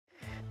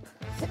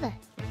together.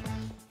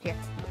 Here.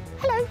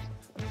 Hello.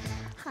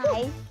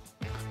 Hi.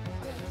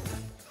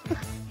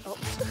 Oh,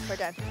 we're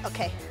done.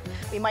 Okay.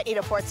 We might need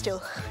a fourth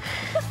stool.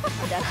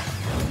 We're done.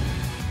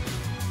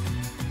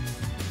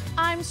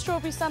 I'm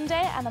Strawberry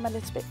Sundae and I'm a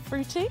little bit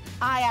fruity.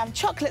 I am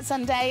Chocolate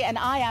Sundae and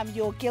I am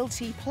your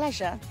guilty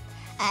pleasure.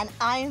 And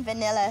I'm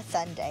Vanilla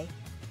Sundae.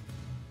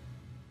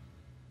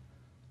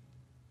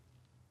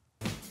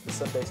 The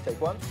Sundays take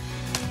one.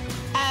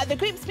 The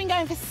group's been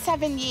going for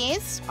 7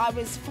 years. I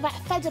was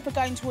fed up of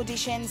going to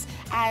auditions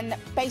and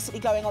basically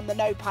going on the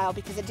no pile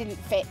because it didn't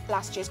fit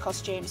last year's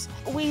costumes.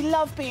 We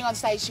love being on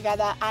stage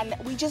together and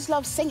we just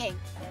love singing.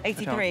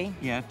 83?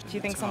 Yeah. Do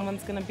you think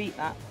someone's going to beat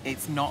that?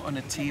 It's not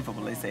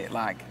unachievable, is it?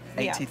 Like,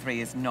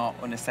 83 is not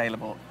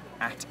unassailable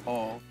at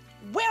all.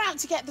 We're out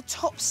to get the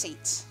top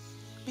seat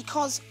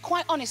because,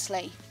 quite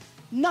honestly,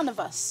 none of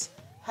us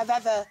have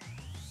ever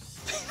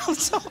been on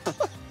top.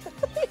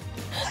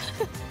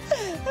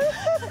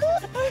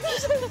 I'm so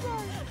sorry.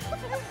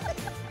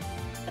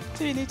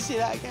 Do we need to do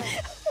that again?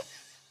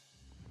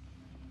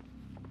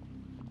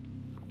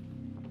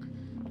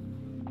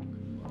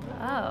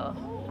 Oh.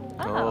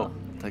 Oh,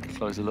 take a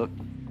closer look.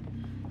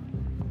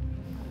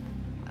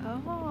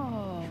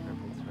 Oh.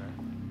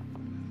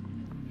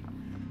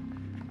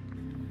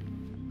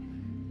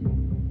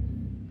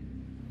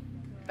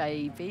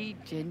 Baby,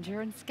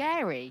 ginger and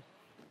scary.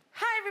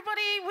 Hi,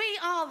 everybody. We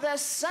are the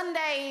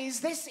Sundays.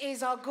 This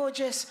is our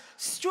gorgeous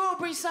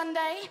Strawberry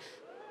Sundae,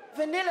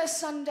 Vanilla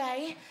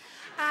Sundae,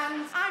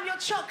 and I'm your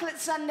Chocolate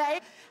Sundae.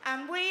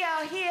 And we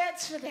are here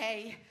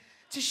today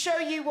to show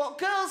you what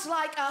girls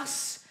like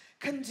us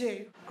can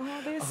do.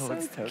 Oh, they're Oh,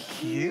 it's so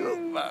cute,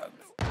 man.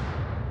 I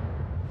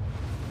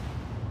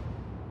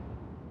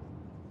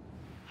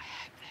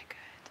hope they're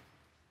good.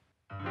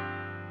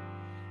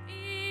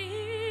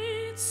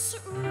 It's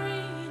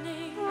raining.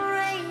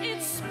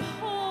 It's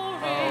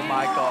pouring. Oh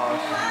my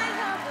gosh.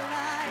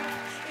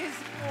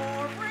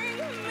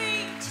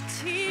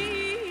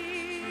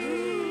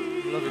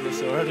 Loving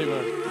this already,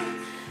 man.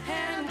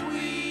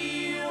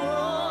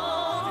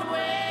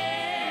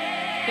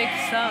 Big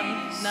sun,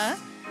 no?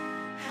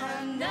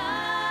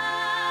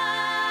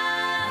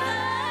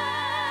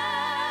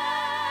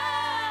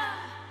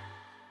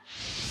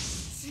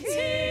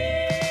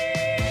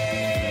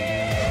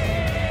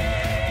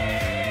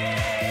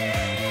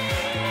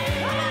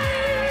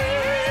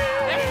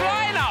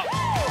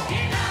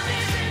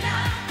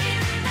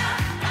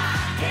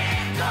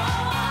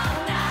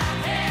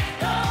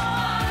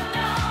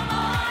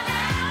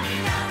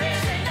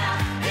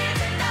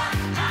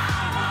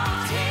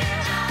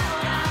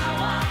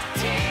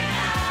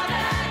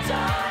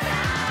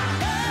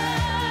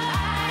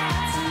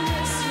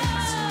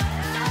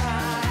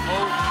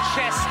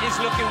 Is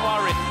looking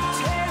worried.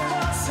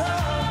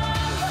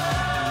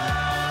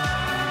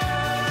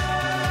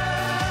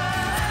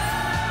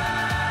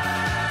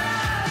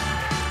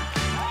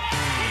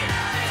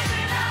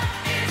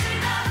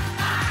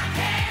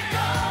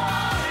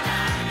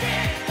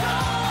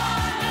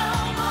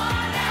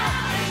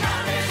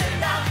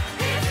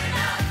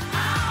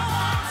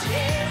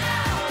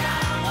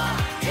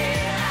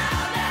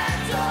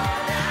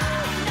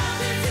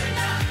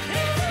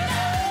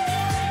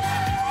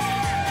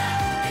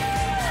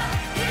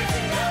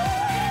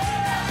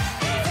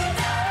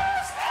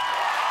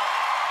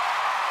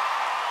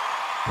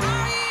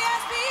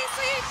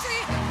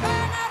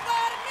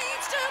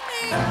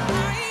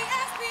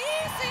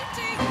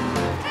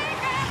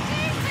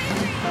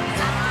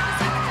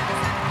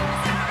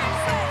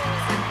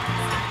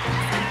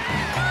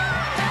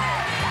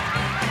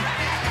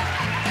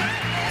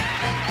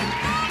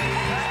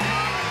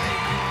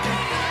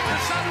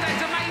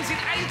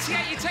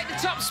 You take the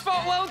top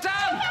spot, well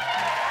done!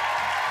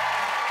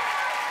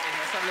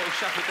 Let's have a little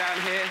shuffle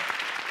down here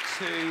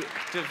to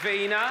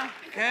Davina.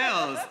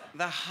 Girls,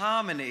 the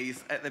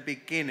harmonies at the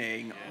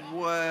beginning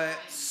were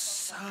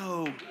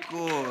so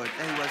good.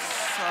 They were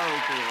so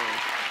good.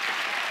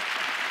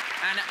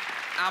 And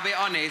I'll be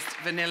honest,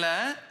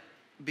 Vanilla,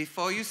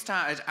 before you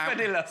started...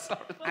 Vanilla, sorry.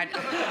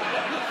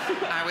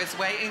 I was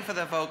waiting for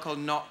the vocal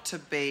not to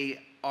be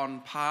on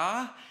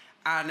par,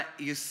 and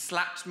you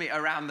slapped me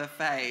around the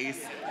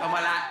face, and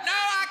we're like, no,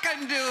 I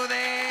can do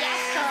this!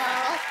 Yes,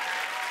 girl.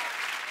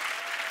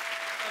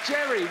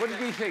 Jerry, what did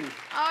you think?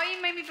 Oh,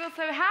 you made me feel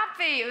so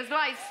happy. It was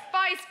like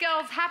Spice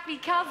Girls' happy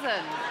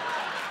cousin.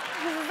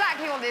 This is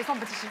exactly what this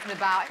competition's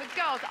about. But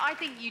girls, I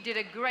think you did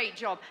a great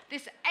job.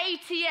 This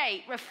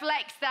 88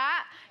 reflects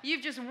that.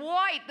 You've just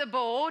wiped the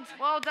board.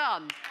 Well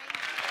done.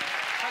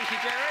 Thank you,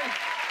 Jerry.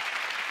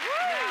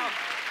 Now,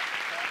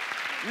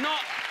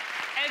 not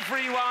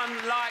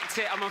everyone liked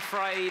it, I'm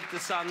afraid, the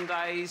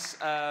Sundays.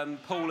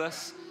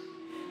 Paulus.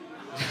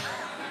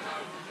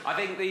 I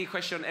think the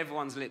question on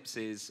everyone's lips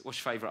is, what's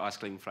your favourite ice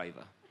cream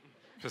flavour?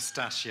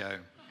 Pistachio.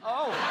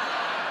 Oh,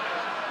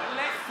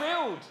 left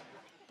field.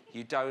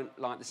 You don't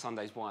like the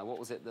Sundays, why? What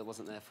was it that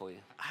wasn't there for you?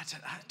 I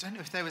don't know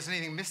if there was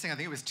anything missing. I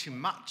think it was too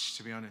much,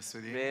 to be honest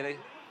with you. Really?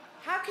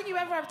 How can you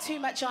ever have too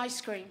much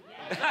ice cream?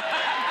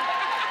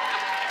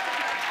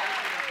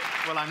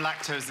 Well, I'm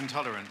lactose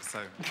intolerant, so...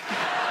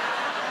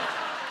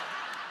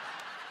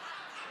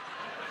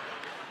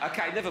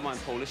 OK, never mind,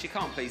 Paulus, you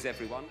can't please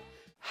everyone.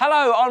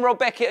 Hello, I'm Rob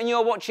Beckett and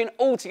you're watching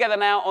All Together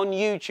Now on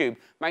YouTube.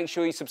 Make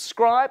sure you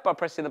subscribe by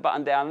pressing the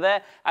button down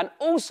there and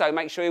also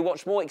make sure you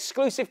watch more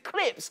exclusive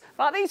clips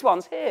like these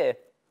ones here.